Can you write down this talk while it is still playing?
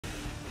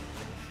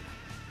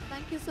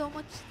Thank you so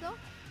much, sir.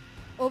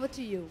 Over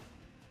to you.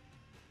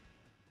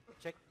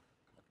 Check.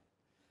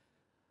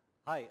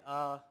 Hi,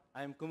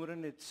 I'm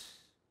Kumaran. It's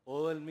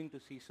overwhelming to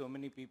see so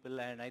many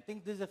people, and I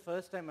think this is the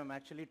first time I'm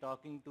actually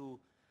talking to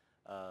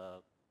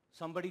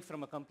somebody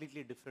from a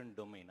completely different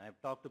domain.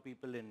 I've talked to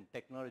people in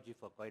technology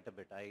for quite a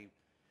bit. I've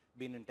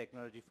been in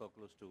technology for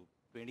close to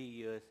 20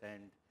 years,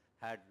 and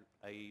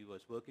I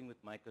was working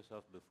with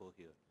Microsoft before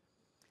here.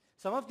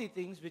 Some of the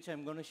things which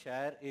I'm going to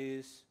share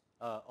is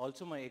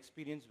also my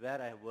experience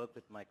where I have worked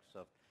with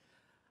Microsoft.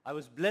 I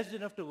was blessed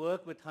enough to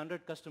work with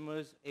 100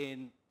 customers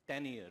in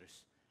 10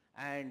 years.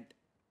 And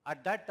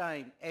at that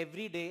time,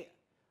 every day,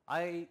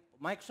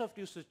 Microsoft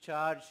used to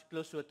charge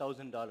close to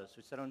 $1,000,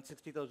 which is around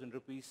 60,000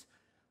 rupees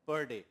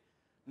per day.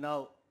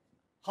 Now,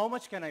 how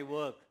much can I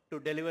work to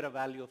deliver a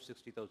value of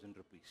 60,000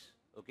 rupees?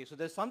 Okay, so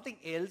there's something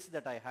else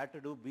that I had to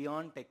do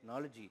beyond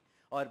technology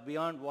or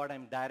beyond what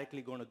I'm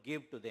directly going to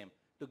give to them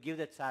to give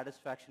that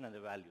satisfaction and the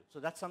value. So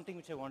that's something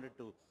which I wanted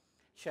to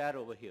share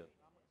over here.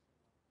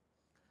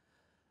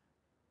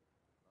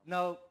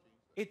 Now,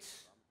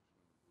 it's...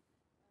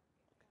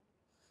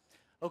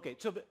 Okay,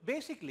 so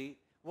basically,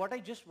 what I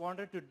just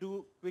wanted to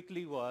do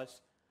quickly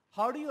was,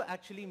 how do you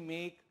actually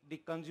make the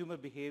consumer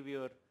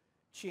behavior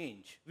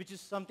change, which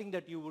is something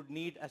that you would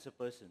need as a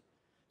person.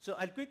 So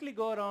I'll quickly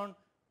go around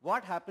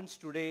what happens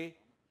today,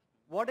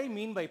 what I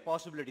mean by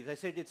possibilities. I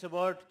said it's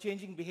about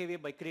changing behavior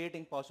by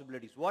creating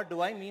possibilities. What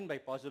do I mean by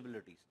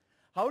possibilities?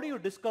 How do you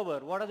discover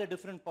what are the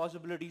different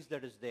possibilities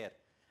that is there?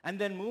 And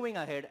then moving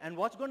ahead, and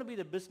what's going to be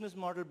the business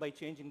model by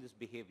changing this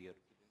behavior?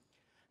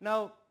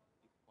 Now,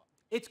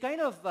 it's kind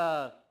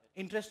of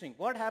interesting.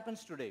 What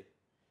happens today?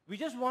 We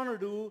just want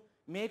to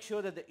make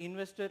sure that the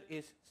investor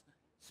is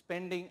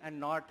spending and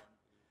not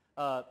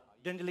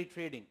generally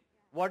trading.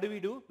 What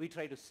do? We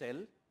try to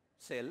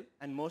sell,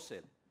 and more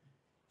sell.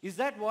 Is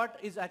that what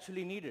is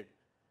actually needed?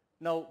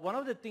 Now, one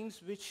of the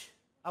things which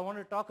I want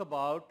to talk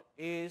about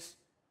is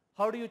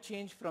how do you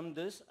change from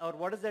this, or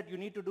what is that you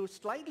need to do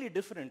slightly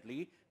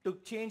differently to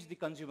change the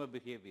consumer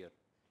behavior?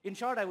 In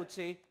short, I would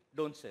say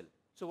don't sell.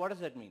 So what does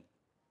that mean?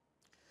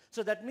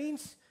 So that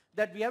means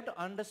that we have to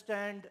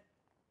understand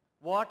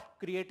what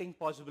creating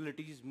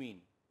possibilities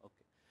mean.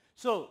 Okay.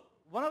 So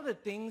one of the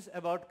things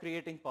about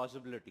creating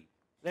possibility,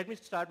 let me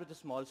start with a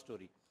small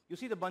story. You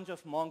see the bunch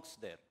of monks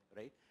there,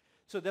 right?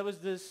 So there was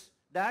this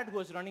dad who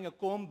was running a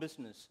comb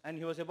business, and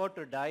he was about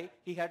to die.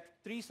 He had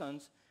 3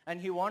 sons,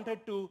 and he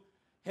wanted to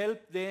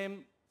help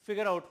them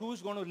figure out who's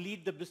going to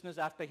lead the business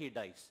after he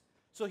dies.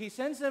 So he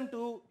sends them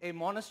to a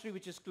monastery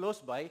which is close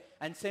by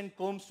and send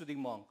combs to the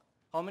monk.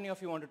 How many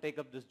of you want to take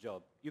up this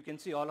job? You can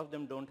see all of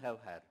them don't have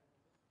hair.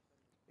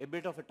 A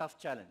bit of a tough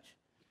challenge.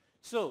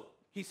 So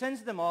he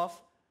sends them off.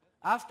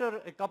 After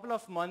a couple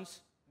of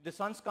months, the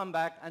sons come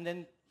back, and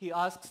then he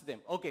asks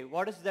them, okay,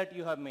 what is that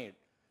you have made?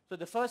 So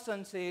the first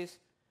son says,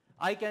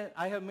 I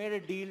have made a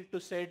deal to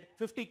sell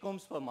 50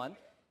 combs per month.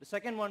 The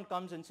second one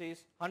comes and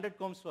says 100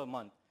 combs per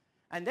month.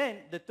 And then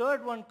the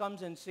third one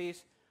comes and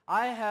says,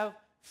 I have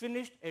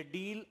finished a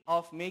deal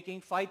of making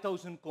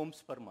 5,000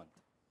 combs per month.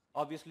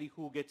 Obviously,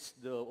 who gets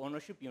the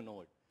ownership, you know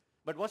it.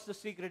 But what's the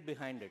secret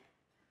behind it?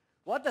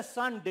 What the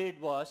son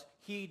did was,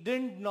 he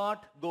did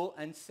not go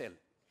and sell.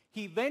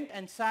 He went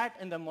and sat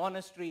in the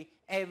monastery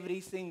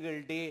every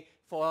single day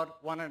for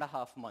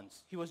 1.5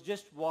 months. He was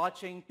just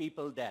watching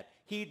people there.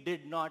 He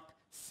did not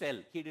sell.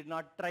 He did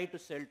not try to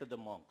sell to the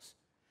monks.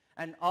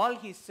 And all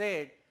he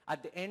said,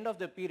 at the end of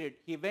the period,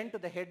 he went to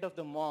the head of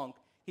the monk.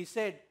 He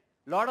said,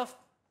 a lot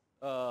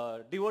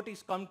of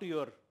devotees come to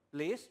your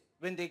place.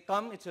 When they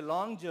come, it's a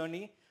long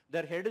journey.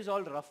 Their head is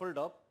all ruffled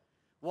up.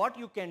 What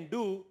you can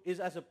do is,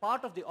 as a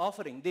part of the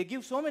offering, they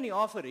give so many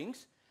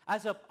offerings.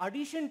 As an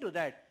addition to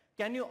that,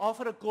 can you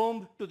offer a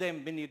comb to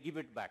them when you give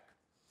it back?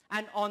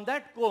 And on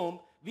that comb,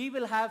 we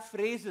will have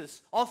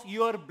phrases of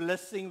your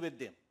blessing with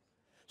them.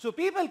 So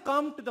people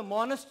come to the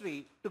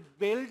monastery to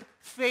build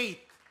faith.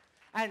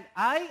 And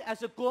I,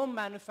 as a comb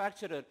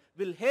manufacturer,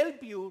 will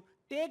help you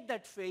take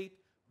that faith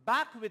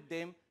back with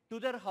them to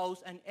their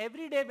house. And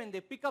every day when they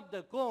pick up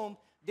the comb,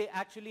 they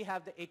actually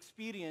have the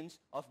experience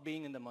of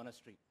being in the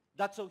monastery.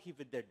 That's how he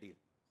did that deal.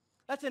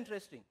 That's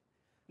interesting.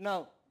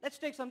 Now, let's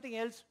take something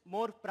else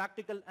more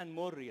practical and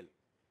more real.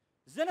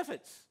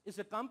 Zenefits is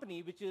a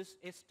company which is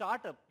a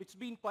startup which has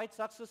been quite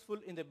successful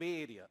in the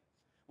Bay Area.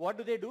 What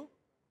do?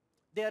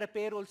 They are a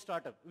payroll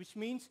startup, which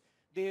means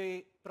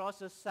they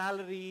process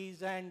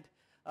salaries and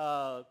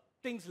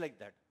things like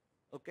that.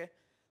 Okay?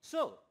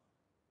 So,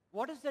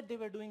 what is that they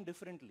were doing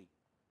differently?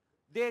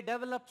 They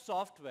developed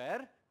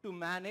software to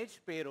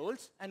manage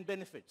payrolls and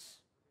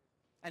benefits.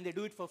 And they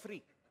do it for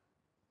free.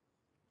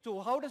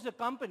 So how does a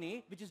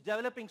company which is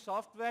developing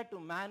software to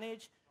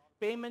manage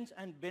payments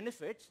and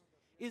benefits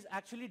is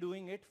actually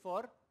doing it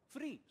for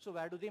free? So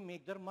where do they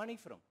make their money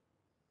from?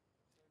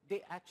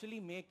 They actually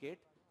make it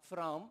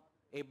from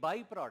a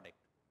byproduct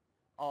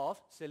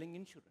of selling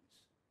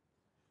insurance.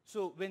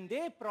 So when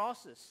they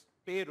process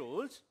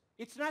payrolls,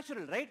 it's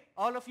natural, right?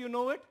 All of you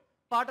know it.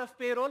 Part of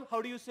payroll,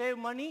 how do you save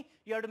money?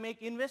 You have to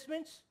make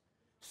investments.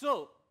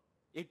 So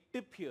a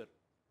tip here,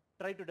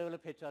 try to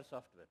develop HR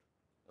software.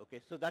 Okay,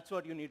 so that's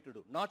what you need to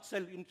do, not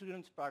sell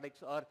insurance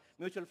products or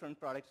mutual fund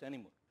products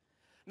anymore.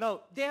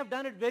 Now, they have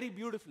done it very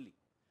beautifully.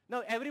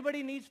 Now,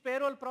 everybody needs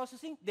payroll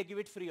processing, they give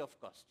it free of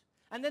cost.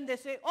 And then they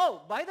say,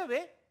 oh, by the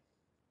way,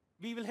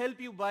 we will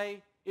help you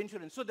buy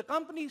insurance. So the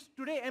companies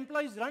today,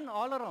 employees run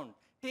all around,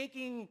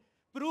 taking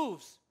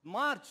proofs.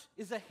 March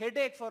is a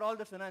headache for all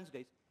the finance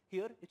guys.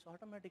 Here, it's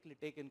automatically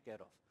taken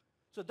care of.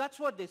 So that's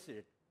what they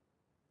said.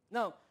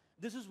 Now,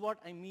 this is what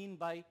I mean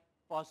by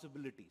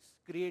possibilities,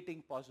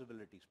 creating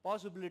possibilities,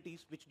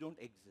 possibilities which don't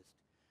exist.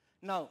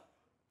 Now,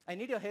 I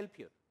need your help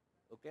here,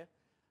 okay?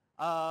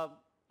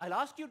 I'll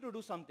ask you to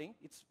do something.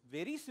 It's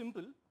very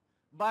simple,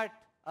 but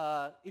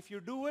if you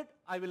do it,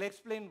 I will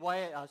explain why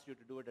I asked you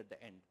to do it at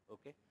the end,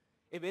 okay?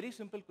 A very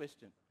simple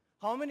question.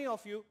 How many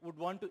of you would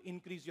want to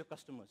increase your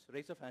customers?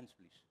 Raise of hands,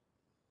 please.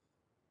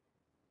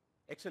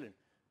 Excellent.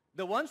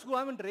 The ones who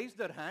haven't raised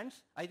their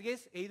hands, I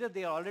guess either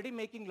they are already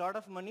making a lot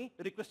of money,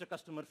 request a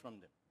customer from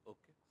them,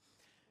 okay?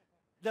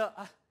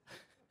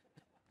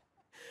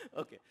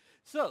 Okay.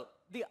 So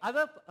the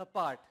other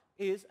part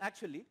is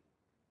actually,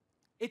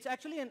 it's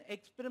actually an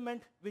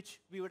experiment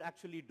which we would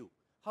actually do.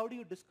 How do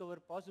you discover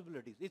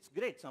possibilities? It's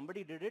great.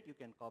 Somebody did it. You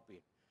can copy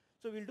it.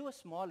 So we'll do a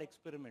small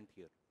experiment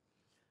here.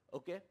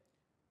 Okay?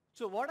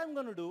 So what I'm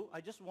going to do, I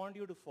just want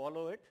you to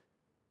follow it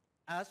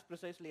as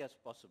precisely as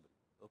possible.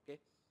 Okay?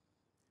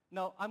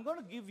 Now, I'm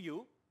going to give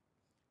you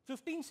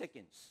 15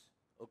 seconds.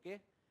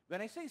 Okay?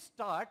 When I say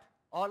start,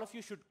 all of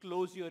you should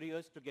close your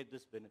ears to get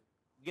this benefit.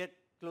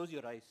 Close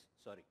your eyes,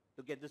 sorry,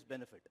 to get this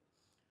benefit.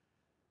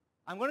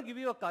 I'm going to give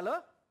you a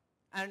color,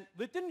 and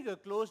within your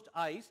closed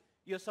eyes,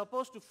 you're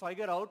supposed to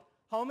figure out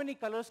how many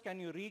colors can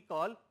you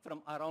recall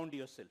from around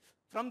yourself,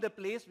 from the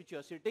place which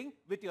you're sitting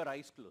with your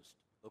eyes closed,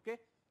 okay?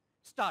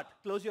 Start,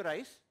 close your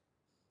eyes.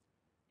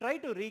 Try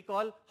to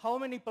recall how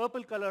many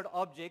purple colored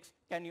objects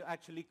can you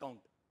actually count.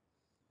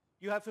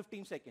 You have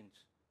 15 seconds.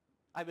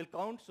 I will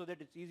count so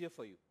that it's easier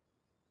for you.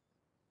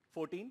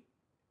 14,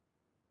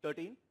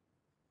 13,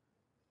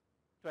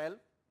 12,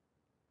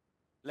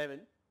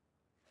 11,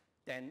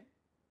 10,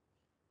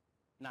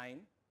 9,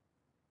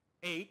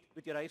 8,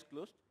 with your eyes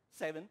closed,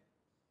 7,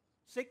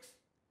 6,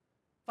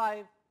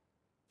 5,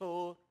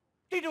 4,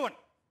 3, 2, 1.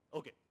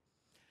 Okay.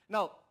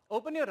 Now,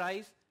 open your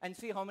eyes and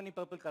see how many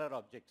purple color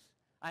objects.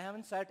 I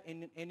haven't sat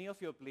in any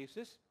of your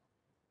places.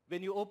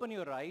 When you open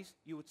your eyes,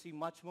 you would see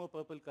much more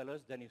purple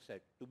colors than you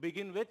said. To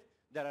begin with,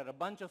 there are a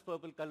bunch of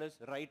purple colors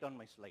right on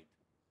my slide.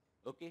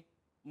 Okay?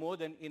 More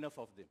than enough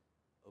of them.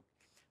 Okay.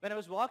 When I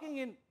was walking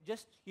in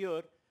just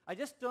here, I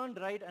just turned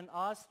right and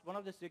asked one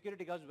of the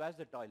security guards, where's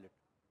the toilet?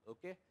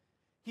 Okay?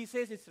 He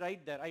says it's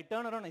right there. I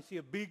turn around, I see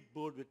a big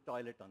board with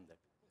toilet on that.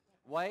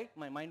 Why?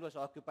 My mind was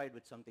occupied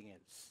with something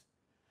else.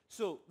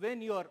 So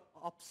when you're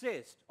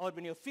obsessed or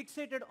when you're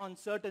fixated on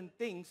certain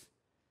things,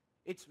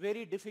 it's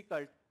very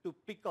difficult to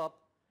pick up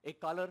a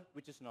color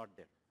which is not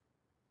there.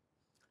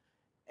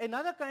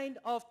 Another kind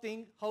of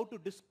thing how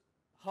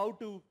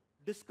to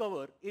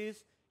discover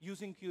is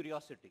using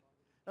curiosity.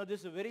 Now this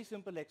is a very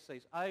simple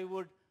exercise. I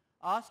would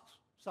ask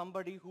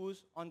somebody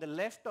who's on the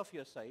left of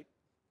your side,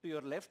 to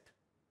your left,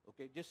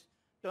 okay, just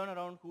turn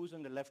around who's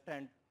on the left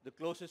hand, the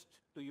closest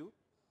to you.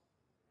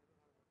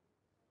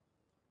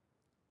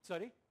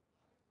 Sorry?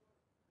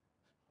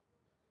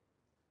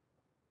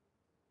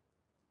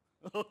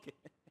 Okay.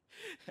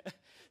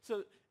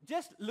 So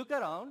just look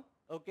around,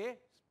 okay?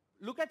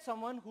 Look at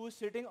someone who is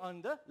sitting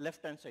on the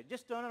left-hand side.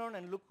 Just turn around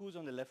and look who's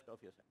on the left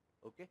of your side,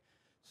 okay?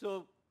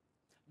 So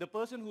the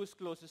person who is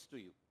closest to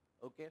you,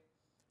 okay?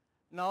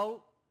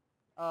 Now,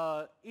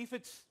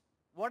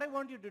 what I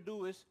want you to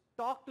do is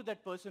talk to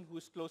that person who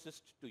is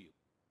closest to you,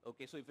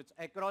 okay? So if it's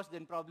across,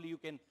 then probably you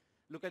can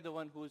look at the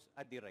one who's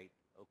at the right,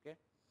 okay?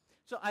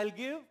 So I'll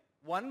give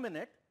 1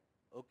 minute,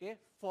 okay,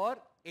 for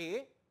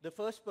A, the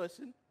first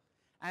person,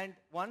 and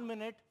 1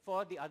 minute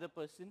for the other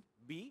person,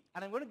 B,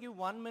 and I'm going to give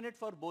 1 minute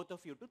for both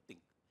of you to think.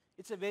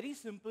 It's a very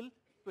simple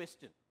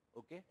question,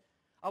 okay?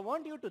 I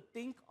want you to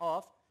think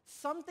of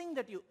something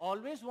that you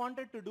always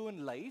wanted to do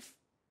in life,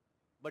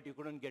 but you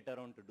couldn't get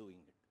around to doing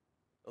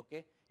it,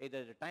 okay?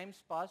 Either the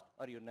time's passed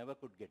or you never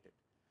could get it.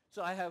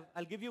 So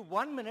I'll give you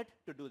 1 minute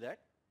to do that.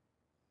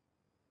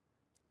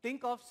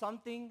 Think of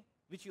something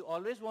which you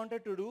always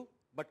wanted to do,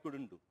 but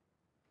couldn't do.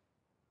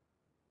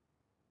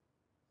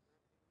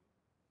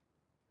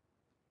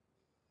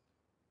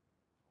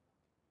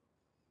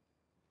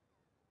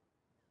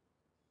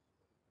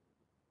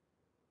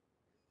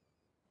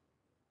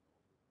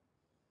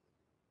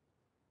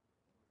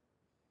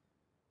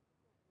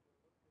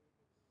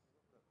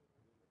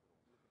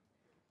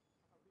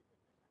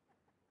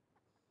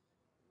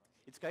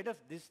 It's kind of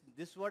this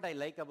is what I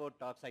like about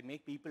talks. I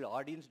make people,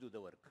 audience do the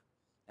work,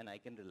 and I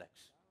can relax.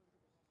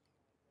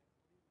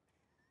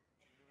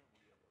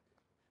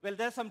 Well,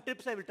 there are some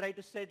tips I will try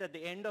to set at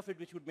the end of it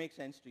which would make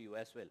sense to you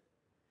as well.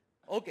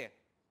 Okay.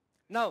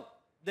 Now,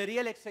 the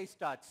real exercise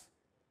starts.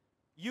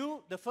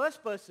 You, the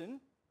first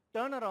person,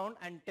 turn around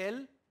and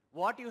tell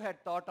what you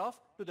had thought of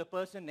to the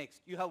person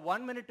next. You have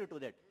 1 minute to do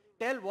that.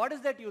 Tell what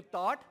is that you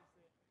thought,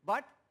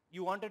 but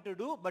you wanted to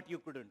do, but you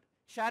couldn't.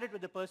 Share it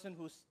with the person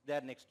who's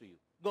there next to you.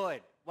 Go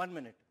ahead, 1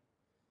 minute.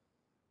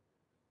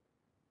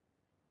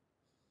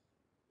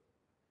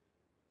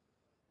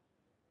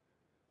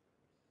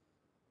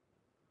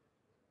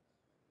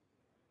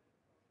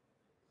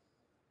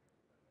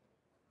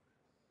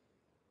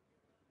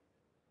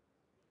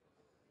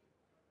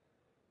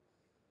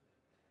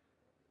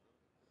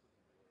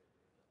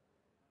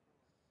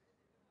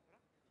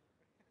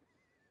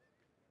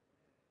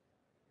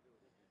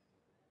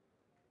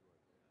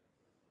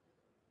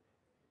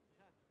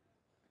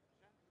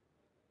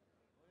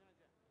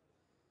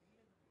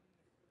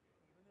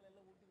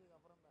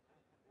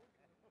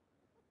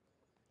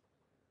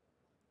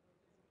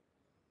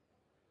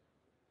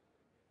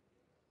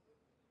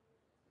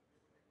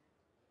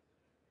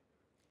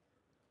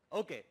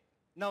 Okay,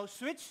 now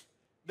switch.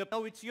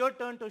 Now it's your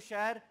turn to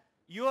share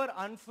your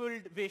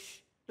unfulfilled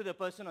wish to the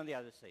person on the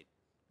other side.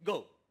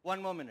 Go,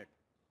 1 more minute.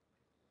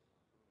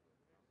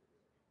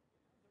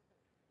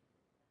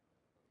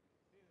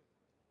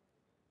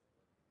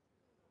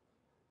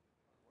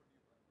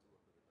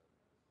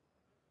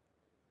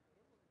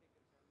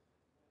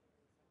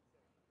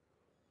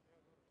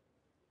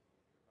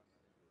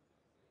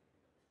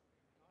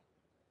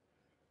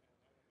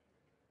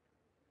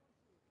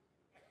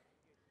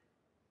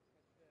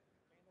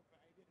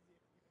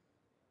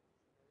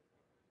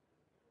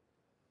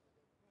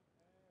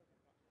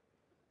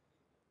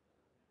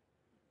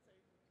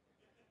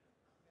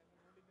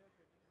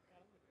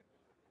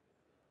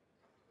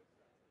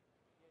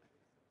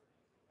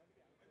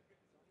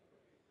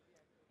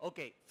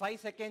 Okay, 5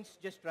 seconds,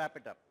 just wrap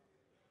it up.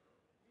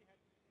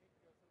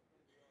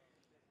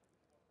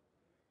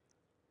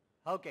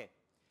 Okay,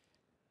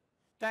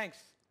 thanks.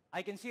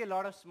 I can see a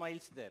lot of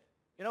smiles there.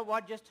 You know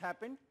what just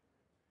happened?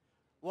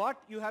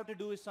 What you have to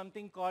do is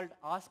something called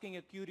asking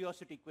a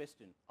curiosity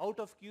question.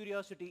 Out of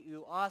curiosity,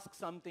 you ask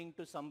something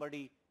to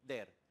somebody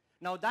there.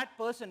 Now that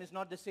person is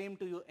not the same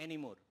to you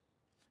anymore.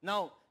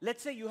 Now,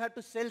 let's say you have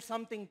to sell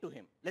something to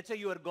him. Let's say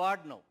you are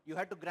God now. You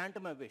had to grant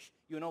him a wish.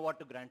 You know what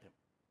to grant him.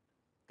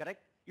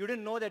 Correct? You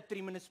didn't know that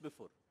 3 minutes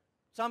before.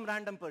 Some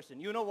random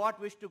person. You know what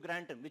wish to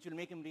grant him, which will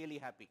make him really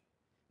happy.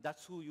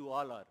 That's who you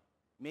all are.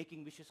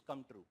 Making wishes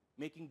come true.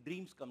 Making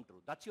dreams come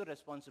true. That's your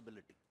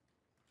responsibility.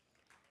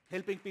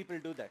 Helping people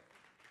do that.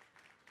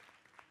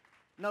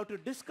 Now to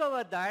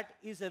discover that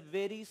is a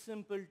very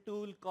simple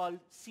tool called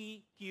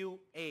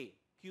CQA,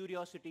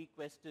 Curiosity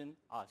Question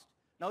Asked.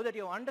 Now that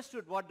you've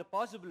understood what the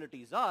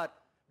possibilities are,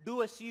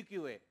 do a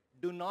CQA.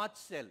 Do not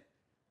sell.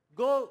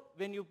 Go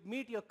when you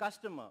meet your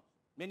customer,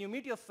 when you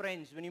meet your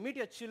friends, when you meet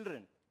your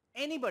children,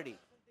 anybody,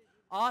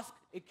 ask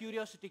a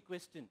curiosity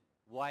question.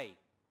 Why?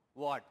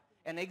 What?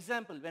 An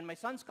example, when my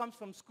son comes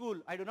from school,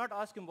 I do not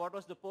ask him what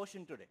was the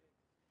portion today.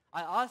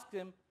 I ask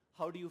him,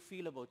 how do you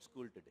feel about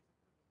school today?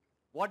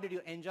 What did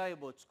you enjoy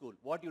about school?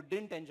 What you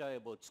didn't enjoy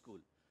about school?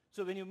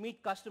 So when you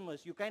meet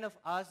customers, you kind of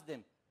ask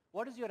them,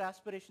 what is your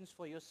aspirations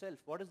for yourself?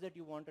 What is that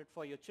you wanted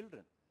for your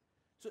children?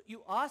 So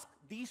you ask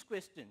these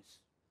questions,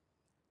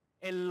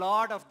 a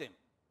lot of them.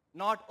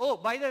 Not, oh,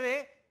 by the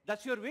way,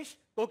 that's your wish?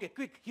 Okay,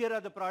 quick, here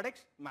are the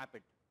products, map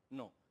it.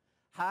 No.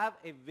 Have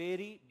a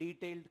very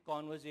detailed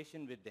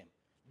conversation with them.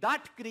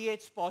 That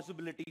creates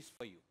possibilities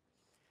for you.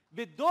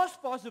 With those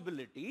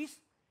possibilities,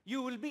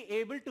 you will be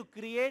able to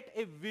create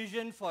a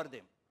vision for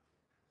them.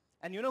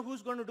 And you know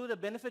who's going to do the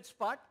benefits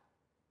part?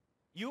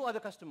 You or the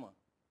customer.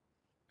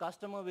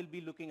 Customer will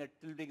be looking at,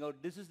 tilting out,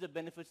 this is the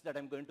benefits that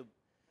I'm going to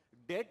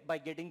get by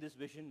getting this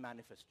vision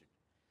manifested.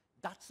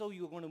 That's how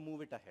you're going to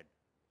move it ahead.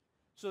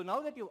 So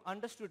now that you've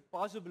understood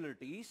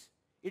possibilities,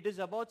 it is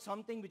about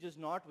something which is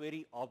not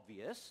very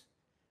obvious.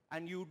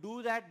 And you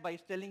do that by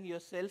telling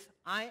yourself,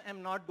 I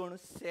am not going to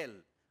sell.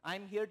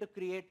 I'm here to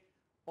create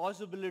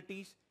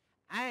possibilities.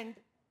 And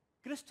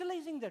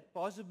crystallizing that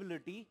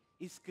possibility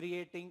is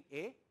creating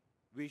a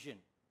vision,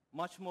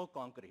 much more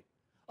concrete.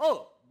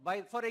 Oh,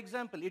 for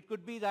example, it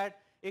could be that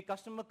a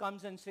customer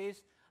comes and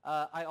says,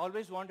 I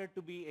always wanted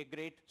to be a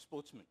great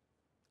sportsman.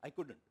 I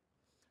couldn't.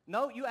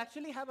 Now you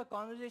actually have a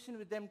conversation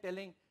with them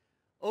telling,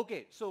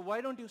 okay, so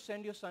why don't you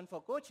send your son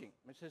for coaching?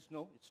 He says,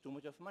 no, it's too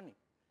much of money.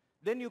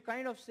 Then you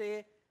kind of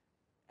say,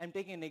 I'm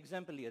taking an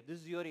example here. This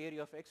is your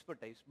area of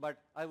expertise. But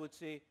I would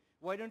say,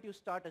 why don't you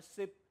start a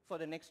SIP for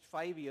the next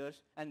 5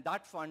 years, and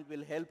that fund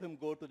will help him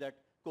go to that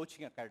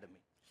coaching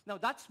academy. Now,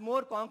 that's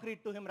more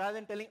concrete to him rather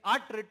than telling,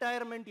 at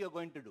retirement you're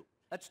going to do.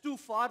 That's too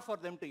far for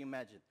them to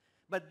imagine.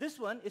 But this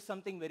one is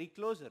something very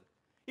closer.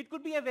 It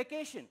could be a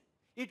vacation.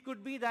 It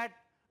could be that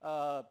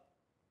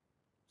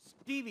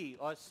TV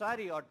or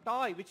sari or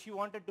toy which he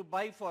wanted to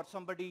buy for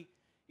somebody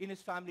in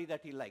his family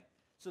that he liked.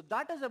 So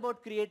that is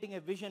about creating a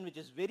vision which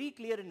is very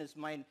clear in his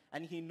mind,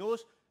 and he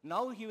knows.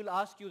 Now he will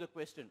ask you the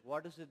question,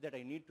 what is it that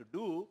I need to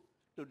do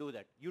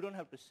that? You don't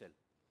have to sell.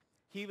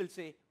 He will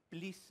say,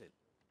 please sell.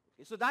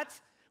 Okay, so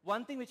that's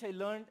one thing which I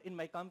learned in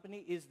my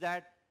company, is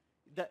that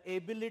the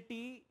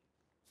ability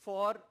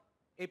for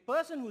a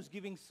person who's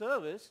giving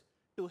service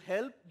to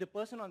help the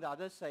person on the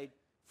other side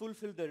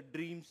fulfill their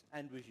dreams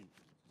and visions.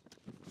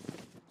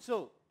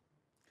 So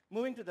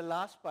moving to the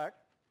last part,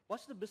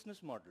 What's the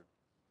business model?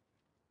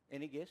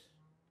 Any guess?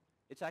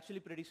 It's actually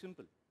pretty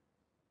simple.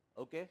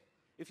 Okay?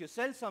 If you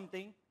sell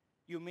something,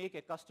 you make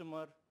a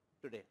customer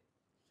today.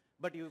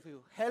 But if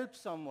you help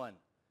someone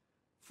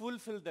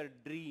fulfill their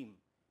dream,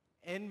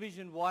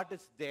 envision what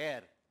is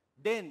there,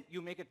 then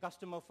you make a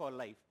customer for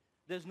life.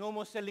 There's no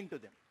more selling to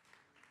them.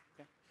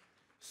 Okay?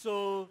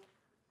 So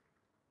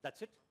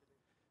that's it.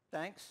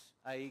 Thanks.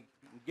 I'm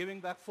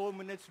giving back 4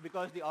 minutes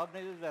because the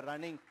organizers were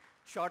running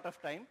short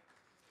of time.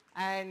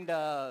 And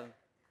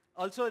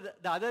also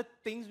the other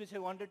things which I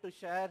wanted to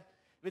share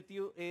with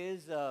you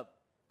is a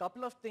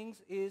couple of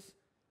things is,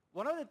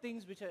 one of the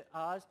things which I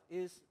asked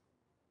is,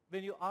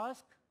 when you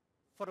ask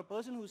for a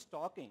person who's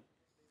talking,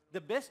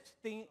 the best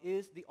thing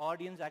is the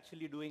audience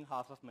actually doing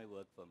half of my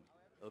work for me.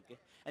 Okay?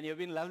 And you've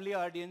been lovely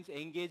audience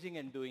engaging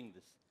and doing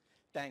this.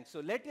 Thanks.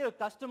 So let your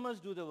customers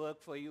do the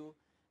work for you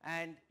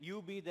and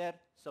you be there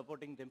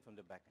supporting them from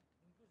the back end.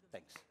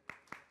 Thanks.